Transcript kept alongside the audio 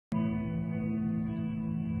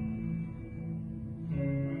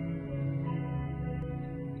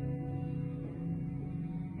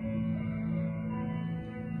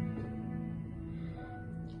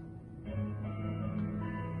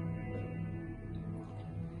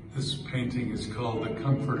This painting is called The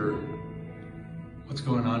Comforter. What's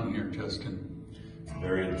going on here, Justin? It's a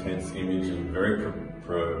very intense image and very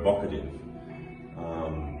provocative.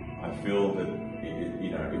 I feel that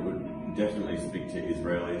it would definitely speak to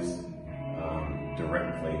Israelis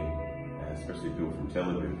directly, especially people from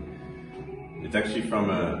Tel Aviv. It's actually from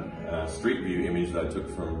a street view image that I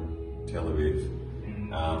took from Tel Aviv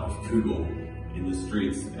of Google in the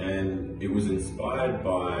streets, and it was inspired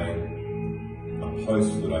by a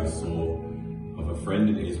post that I saw of a friend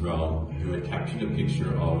in Israel who had captured a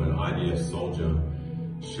picture of an IDF soldier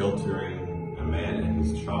sheltering a man and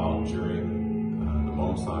his child during the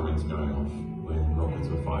bomb sirens going off when rockets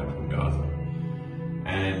were fired from Gaza.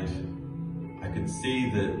 And I could see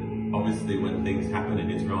that obviously when things happen in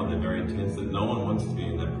Israel, they're very intense, that no one wants to be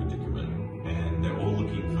in that predicament, and they're all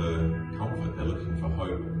looking for comfort, they're looking for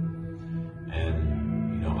hope.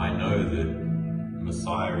 And I know that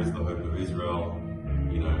Messiah is the hope of Israel.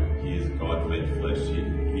 He is God made flesh.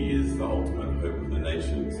 He is the ultimate hope of the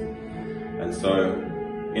nations. And so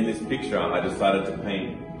in this picture, I decided to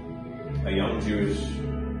paint a young Jewish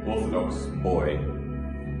Orthodox boy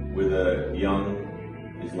with a young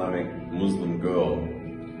Islamic Muslim girl.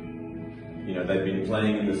 They've been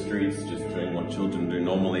playing in the streets, just doing what children do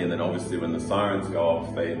normally, and then obviously when the sirens go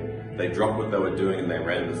off, they dropped what they were doing and they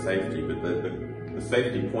ran to safety. But the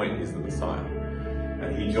safety point is the Messiah.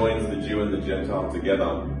 And he joins the Jew and the Gentile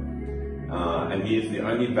together, and he is the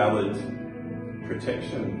only valid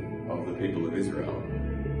protection of the people of Israel.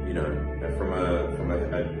 From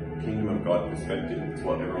a kingdom of God perspective, it's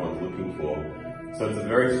what everyone's looking for. So it's a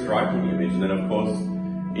very striking image. And then of course,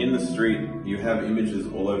 in the street, you have images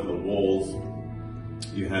all over the walls.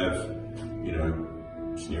 You have,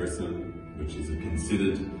 Schneerson, which is a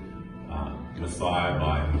considered Messiah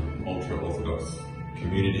by ultra-Orthodox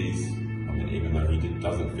communities. Even though he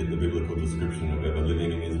doesn't fit the biblical description of ever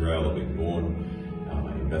living in Israel or being born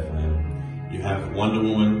in Bethlehem. You have Wonder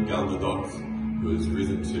Woman, Gal Gadot, who has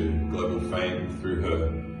risen to global fame through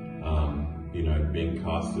her, being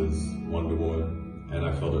cast as Wonder Woman. And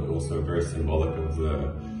I felt it also very symbolic of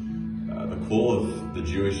the call of the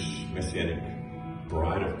Jewish Messianic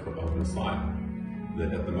bride of Messiah.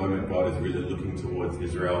 That at the moment God is really looking towards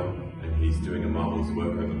Israel, and He's doing a marvelous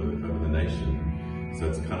work over the nation. So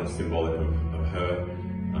it's kind of symbolic of her,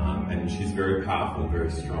 and she's very powerful, very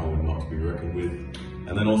strong, and not to be reckoned with.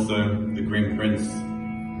 And then also the Green Prince,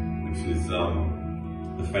 which is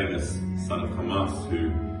the famous son of Hamas, who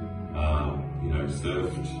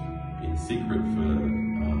served in secret for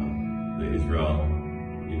the Israel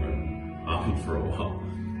army for a while,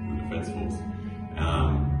 the defense force,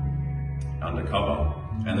 undercover.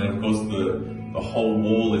 And then of course the whole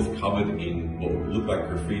wall is covered in what would look like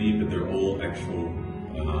graffiti, but they're all actual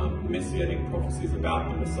messianic prophecies about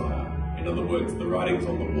the Messiah. In other words, the writing's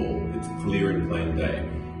on the wall. It's clear in plain day.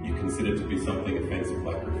 You consider it to be something offensive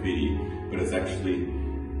like graffiti, but it's actually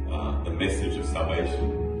the message of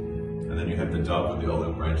salvation. And then you have the dove with the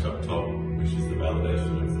olive branch up top, which is the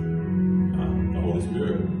validation of the Holy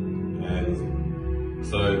Spirit. And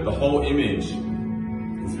so the whole image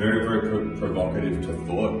is very, very provocative to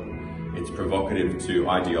thought. It's provocative to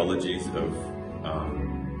ideologies of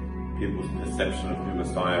people's perception of who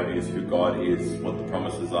Messiah is, who God is, what the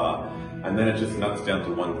promises are. And then it just nuts down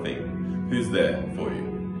to one thing. Who's there for you?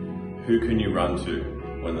 Who can you run to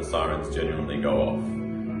when the sirens genuinely go off?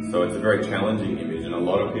 So it's a very challenging image, and a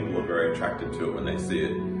lot of people are very attracted to it when they see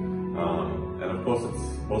it. And of course, it's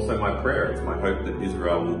also my prayer. It's my hope that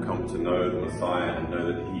Israel will come to know the Messiah and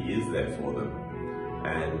know that He is there for them.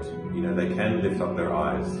 And, they can lift up their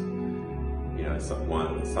eyes. Psalm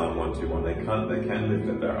 121, they can lift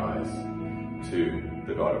up their eyes to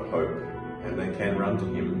the God of hope, and they can run to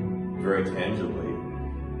Him very tangibly,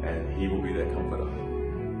 and He will be their comforter.